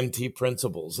have the MT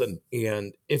principles, and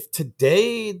if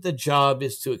today the job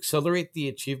is to accelerate the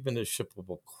achievement of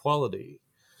shippable quality,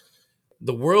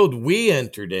 the world we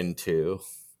entered into,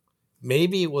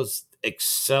 maybe it was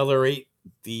accelerate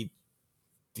the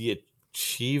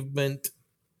achievement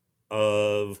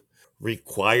of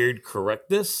required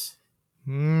correctness.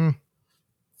 That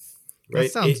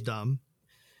Right? sounds dumb.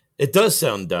 It does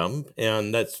sound dumb,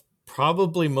 and that's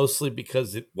probably mostly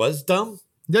because it was dumb.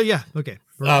 Yeah. Okay.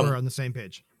 We're on the same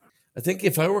page. I think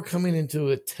if I were coming into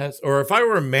a test, or if I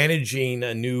were managing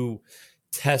a new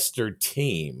tester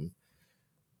team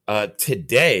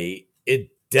today, it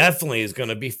definitely is going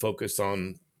to be focused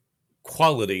on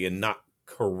quality and not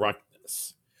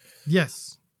correctness.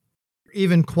 Yes.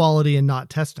 Even quality and not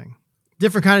testing.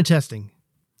 Different kind of testing.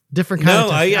 Different kind of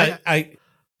testing.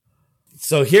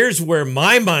 So here's where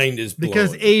my mind is blown.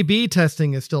 Because A/B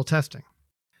testing is still testing.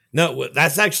 No,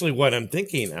 that's actually what I'm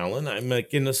thinking, Alan. I'm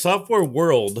like, in the software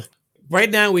world,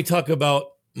 right now we talk about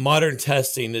modern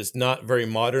testing is not very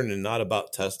modern and not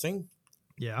about testing.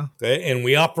 Yeah. Okay. And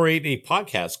we operate a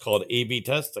podcast called A/B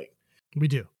Testing. We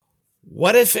do.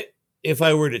 What if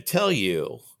I were to tell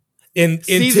you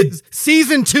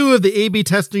season 2 of the A/B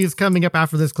testing is coming up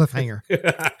after this cliffhanger.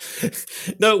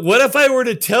 No, what if I were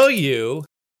to tell you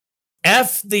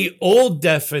F the old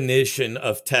definition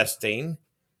of testing?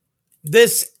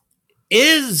 This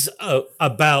is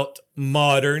about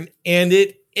modern, and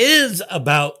it is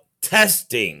about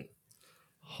testing.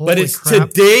 Holy but it's crap.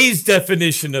 Today's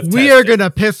definition of testing. We are going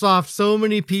to piss off so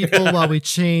many people while we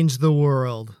change the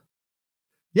world.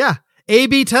 Yeah.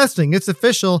 A/B testing. It's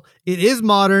official. It is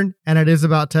modern, and it is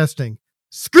about testing.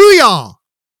 Screw y'all.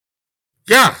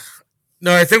 Yeah.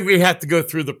 No, I think we have to go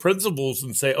through the principles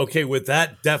and say, okay, with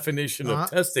that definition of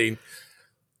testing,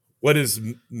 what is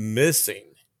missing?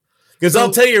 Because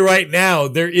I'll tell you right now,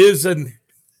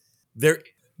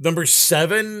 number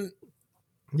 7.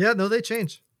 Yeah, no, they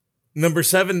change. Number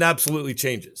 7 absolutely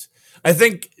changes. I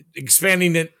think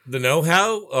expanding the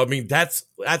know-how, I mean, that's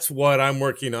what I'm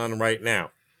working on right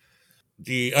now.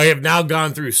 I have now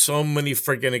gone through so many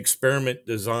freaking experiment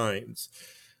designs.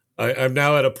 I'm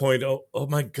now at a point, oh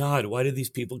my God, why do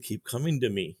these people keep coming to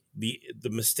me?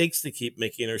 The mistakes they keep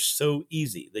making are so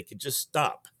easy. They could just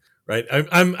stop, right?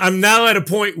 I'm now at a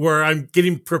point where I'm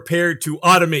getting prepared to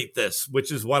automate this,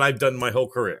 which is what I've done my whole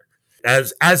career,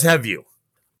 as have you.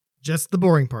 Just the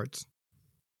boring parts.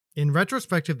 In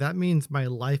retrospective, that means my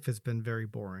life has been very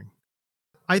boring.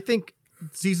 I think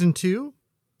season 2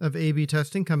 of A/B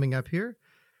testing coming up here.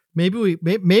 Maybe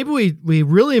we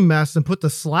really mess and put the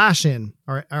slash in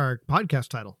our podcast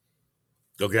title.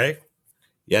 Okay.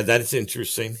 Yeah, that's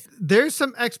interesting. There's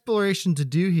some exploration to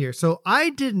do here. So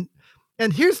and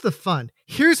here's the fun.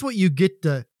 Here's what you get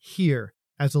to hear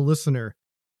as a listener,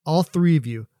 all 3 of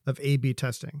you, of A/B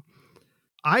testing.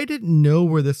 I didn't know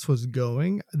where this was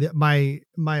going. My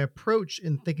approach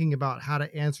in thinking about how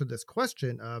to answer this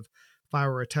question of if I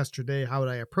were a tester today, how would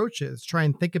I approach it, is try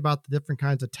and think about the different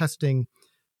kinds of testing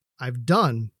I've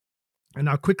done and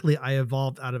how quickly I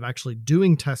evolved out of actually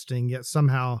doing testing, yet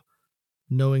somehow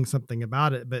knowing something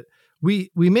about it. But we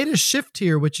made a shift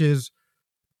here, which is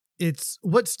it's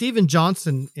what Steven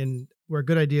Johnson in Where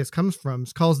Good Ideas Comes From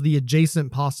calls the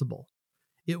adjacent possible.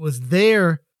 It was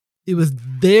there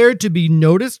to be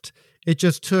noticed. It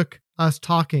just took us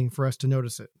talking for us to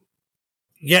notice it.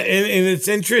 Yeah, and it's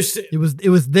interesting. It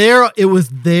was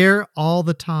there all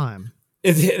the time.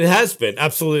 It has been,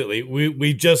 absolutely.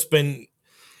 We've just been,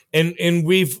 and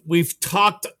we've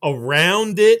talked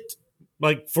around it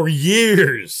like for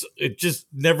years. It just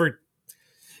never.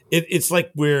 It's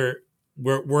like we're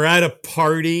at a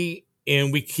party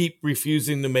and we keep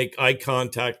refusing to make eye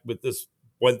contact with this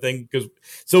one thing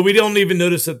so we don't even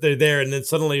notice that they're there, and then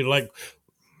suddenly you're like,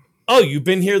 "Oh, you've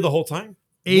been here the whole time."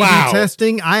 A/B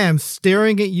testing. I am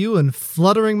staring at you and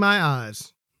fluttering my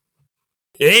eyes.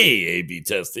 Hey, A/B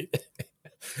testing.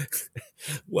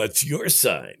 What's your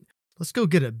sign? Let's go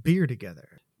get a beer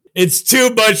together. It's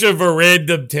too much of a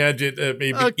random tangent,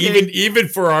 maybe Okay. even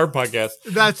for our podcast.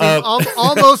 That's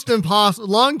almost impossible.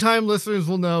 Longtime listeners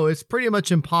will know it's pretty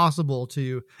much impossible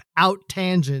to out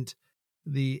tangent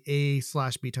the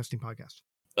A/B testing podcast.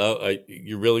 Oh,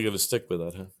 you're really going to stick with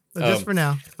that, huh? Just for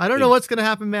now. I don't know what's going to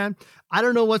happen, man. I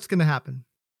don't know what's going to happen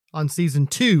on season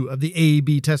 2 of the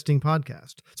A/B testing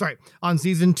podcast. Sorry, on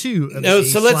season 2 of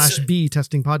the A/B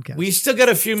testing podcast. We still got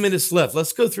a few minutes left.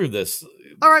 Let's go through this.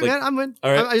 All right, man. I'm in.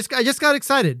 All right. I just got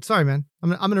excited. Sorry, man. I'm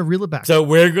gonna reel it back. So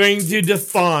we're going to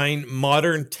define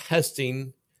modern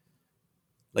testing,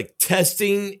 like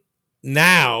testing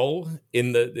now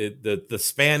in the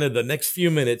span of the next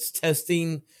few minutes.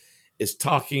 Testing is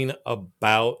talking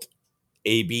about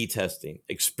A/B testing,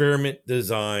 experiment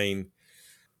design,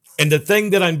 and the thing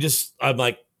that I'm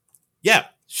like, yeah,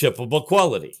 shippable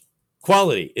quality.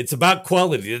 It's about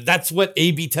quality. That's what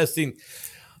A/B testing.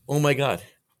 Oh my God.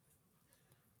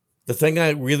 The thing I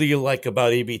really like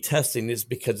about A/B testing is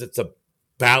because it's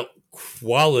about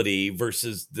quality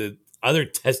versus the other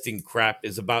testing crap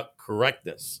is about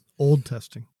correctness. Old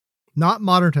testing, not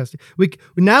modern testing. We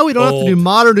don't have to do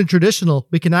modern and traditional.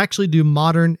 We can actually do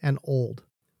modern and old.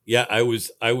 Yeah, I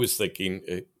was thinking,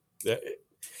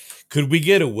 could we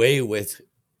get away with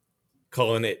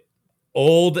calling it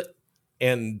old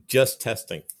and just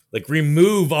testing? Like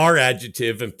remove our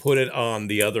adjective and put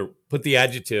the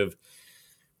adjective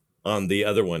on the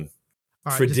other one.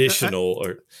 Right, traditional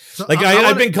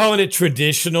I've been calling it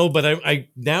traditional, but I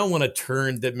now want a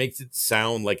term that makes it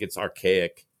sound like it's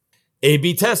archaic.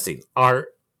 A/B testing. Our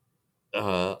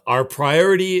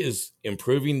priority is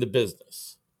improving the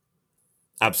business.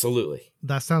 Absolutely.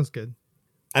 That sounds good.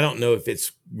 I don't know if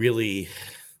it's really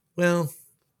well.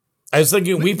 I was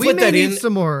thinking we put that in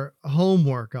some more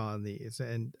homework on these,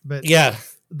 but yeah,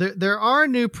 there are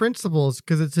new principles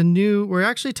because we're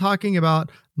actually talking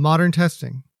about modern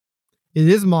testing. It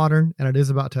is modern and it is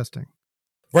about testing.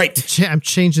 Right. I'm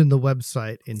changing the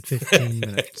website in 15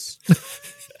 minutes.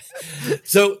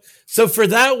 So for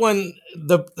that one,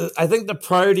 I think the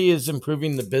priority is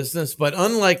improving the business. But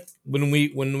unlike when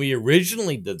we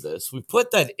originally did this, we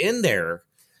put that in there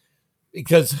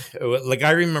because, like,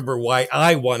 I remember why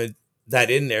I wanted that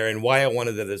in there and why I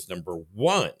wanted that as number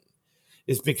one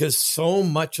is because so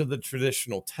much of the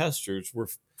traditional testers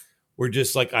were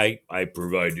just like, I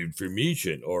provide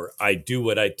information, or I do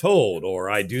what I told, or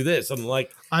I do this. I'm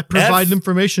like, I provide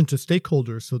information to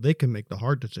stakeholders so they can make the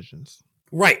hard decisions.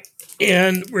 Right.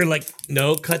 And we're like,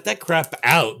 no, cut that crap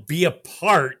out. Be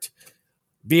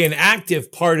an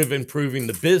active part of improving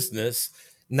the business,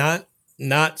 not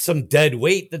some dead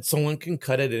weight that someone can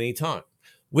cut at any time.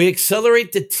 We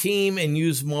accelerate the team and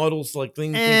use models like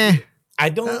Lean. I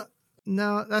don't.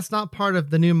 No, that's not part of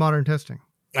the new modern testing.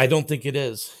 I don't think it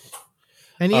is.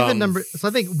 And even so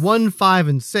I think 1, 5,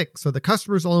 and 6. So the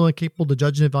customer is the only one capable to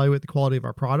judge and evaluate the quality of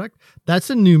our product.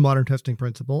 That's a new modern testing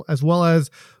principle, as well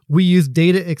as we use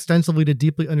data extensively to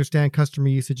deeply understand customer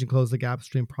usage and close the gap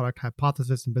between product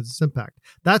hypothesis and business impact.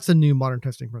 That's a new modern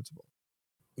testing principle.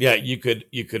 Yeah, you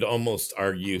could almost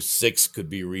argue 6 could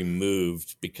be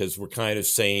removed because we're kind of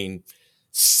saying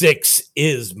 6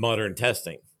 is modern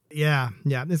testing. Yeah.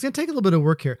 It's going to take a little bit of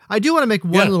work here. I do want to make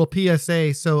one little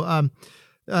PSA. So,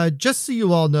 just so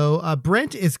you all know,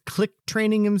 Brent is click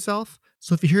training himself.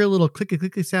 So if you hear a little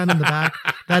clicky sound in the back,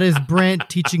 that is Brent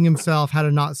teaching himself how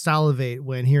to not salivate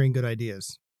when hearing good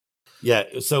ideas. Yeah.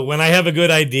 So when I have a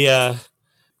good idea,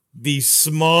 the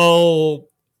small,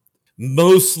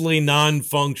 mostly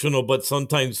non-functional, but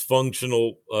sometimes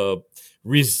functional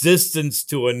resistance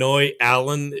to annoy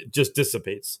Alan just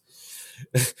dissipates.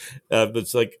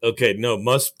 It's like, okay, no,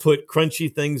 must put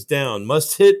crunchy things down,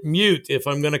 must hit mute if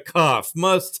I'm going to cough,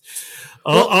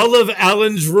 all of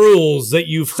Alan's rules that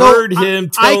you've heard him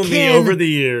tell me over the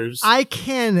years. I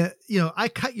can, I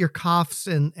cut your coughs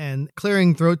and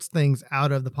clearing throats things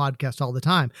out of the podcast all the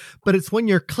time, but it's when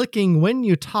you're clicking, when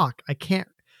you talk,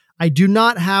 I do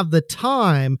not have the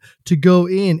time to go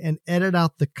in and edit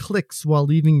out the clicks while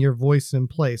leaving your voice in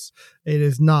place. It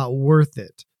is not worth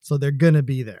it. So they're going to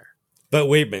be there. But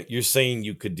wait a minute, you're saying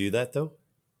you could do that though?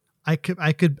 I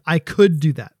could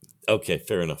do that. Okay,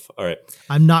 fair enough. All right.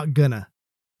 I'm not gonna.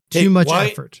 Too much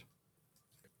effort.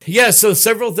 Yeah, so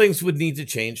several things would need to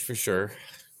change for sure.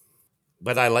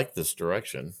 But I like this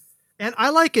direction. And I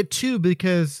like it too,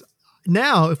 because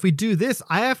now if we do this,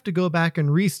 I have to go back and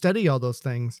restudy all those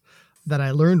things that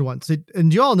I learned once.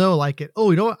 And you all know,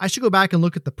 I should go back and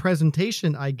look at the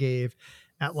presentation I gave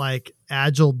at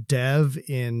Agile Dev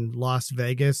in Las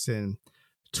Vegas in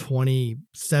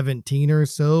 2017 or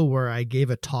so, where I gave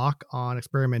a talk on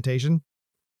experimentation.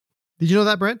 Did you know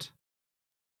that, Brent?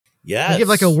 Yes. I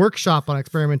give a workshop on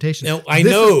experimentation. No, I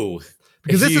know.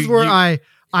 Because this is where I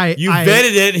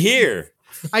vetted it here.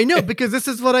 I know, because this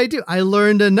is what I do. I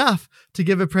learned enough to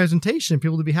give a presentation,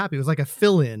 people to be happy. It was like a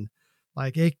fill-in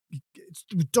Like, hey,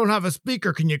 we don't have a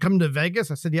speaker. Can you come to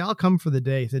Vegas? I said, yeah, I'll come for the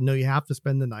day. He said, no, you have to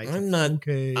spend the night. I'm not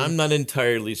okay. I'm not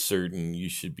entirely certain you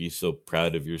should be so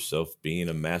proud of yourself being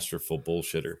a masterful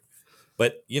bullshitter.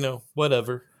 But,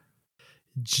 whatever.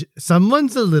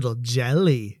 Someone's a little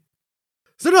jelly.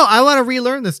 So no, I want to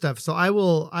relearn this stuff. So I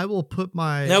will put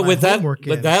my homework in.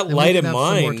 With that light in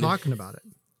mind, we're talking about it.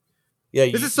 Yeah,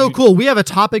 this is so cool. We have a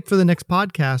topic for the next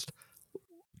podcast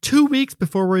 2 weeks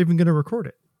before we're even going to record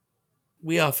it.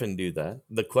 We often do that.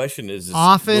 The question is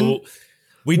often.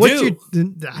 We do.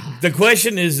 The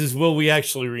question is will we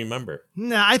actually remember?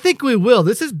 Nah, I think we will.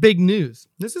 This is big news.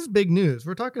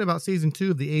 We're talking about season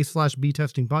 2 of the A/B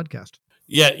testing podcast.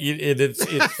 Yeah,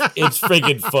 it's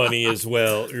freaking funny as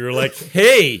well. You're like,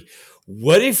 hey,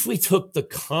 what if we took the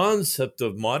concept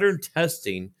of modern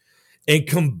testing and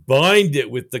combined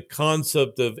it with the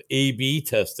concept of A/B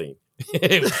testing?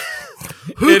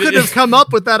 Who could have come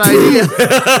up with that idea?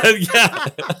 Yeah.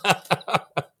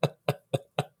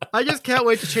 I just can't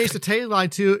wait to change the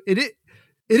tagline to it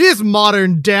is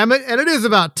modern, damn it, and it is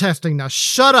about testing. Now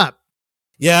shut up.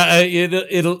 Yeah,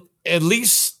 it'll at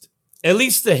least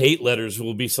the hate letters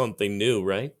will be something new,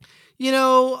 right?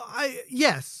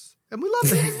 Yes. And we love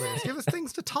the hate letters. Give us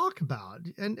things to talk about.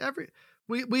 And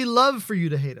we love for you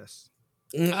to hate us.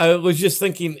 I was just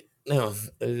thinking, I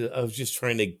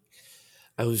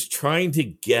was trying to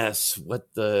guess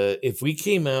if we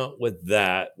came out with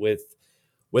that,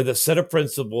 with a set of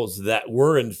principles that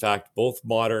were in fact both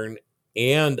modern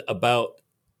and about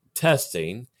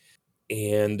testing.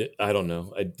 And I don't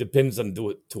know, it depends on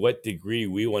to what degree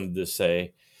we wanted to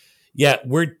say, yeah,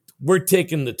 we're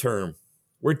taking the term.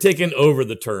 We're taking over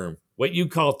the term. What you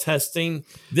call testing,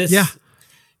 this. Yeah.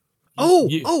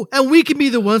 And we can be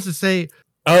the ones to say,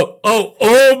 oh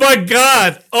my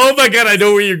God. Oh my God. I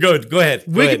know where you're going. Go ahead.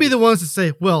 We can be the ones to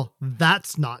say, well,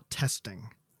 that's not testing.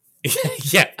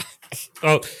 Yeah.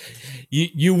 Oh,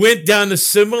 you went down a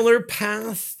similar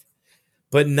path,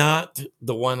 but not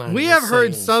the one we have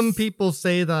heard some people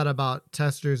say that about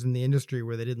testers in the industry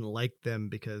where they didn't like them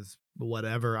because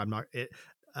whatever.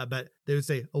 But they would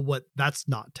say, "Oh, that's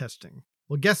not testing."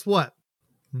 Well, guess what?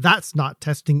 That's not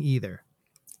testing either.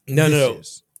 No.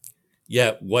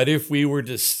 Yeah. What if we were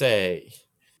to say,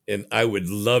 and I would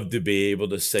love to be able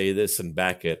to say this and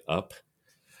back it up.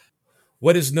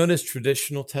 What is known as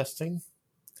traditional testing?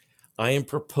 I am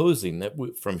proposing that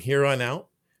from here on out,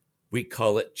 we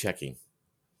call it checking.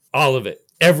 All of it,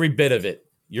 every bit of it.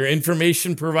 Your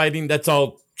information providing, that's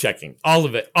all checking. All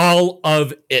of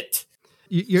it.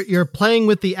 You're playing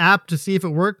with the app to see if it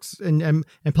works and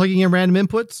plugging in random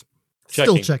inputs.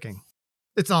 Still checking.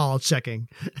 It's all checking.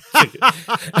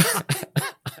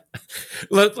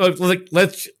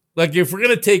 Let's if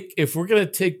we're gonna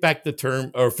take back the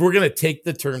term, or if we're gonna take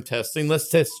the term testing, let's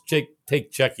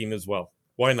take checking as well.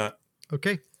 Why not?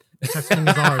 Okay. Testing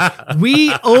is ours.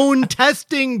 We own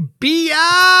testing,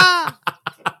 Bia!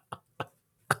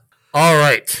 All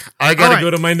right. I got to go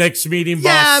to my next meeting, boss.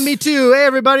 Yeah, me too. Hey,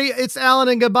 everybody. It's Alan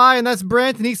and goodbye, and that's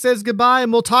Brent, and he says goodbye,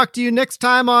 and we'll talk to you next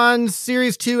time on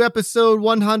Series 2, Episode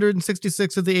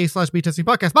 166 of the A/B Testing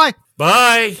Podcast. Bye.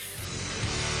 Bye.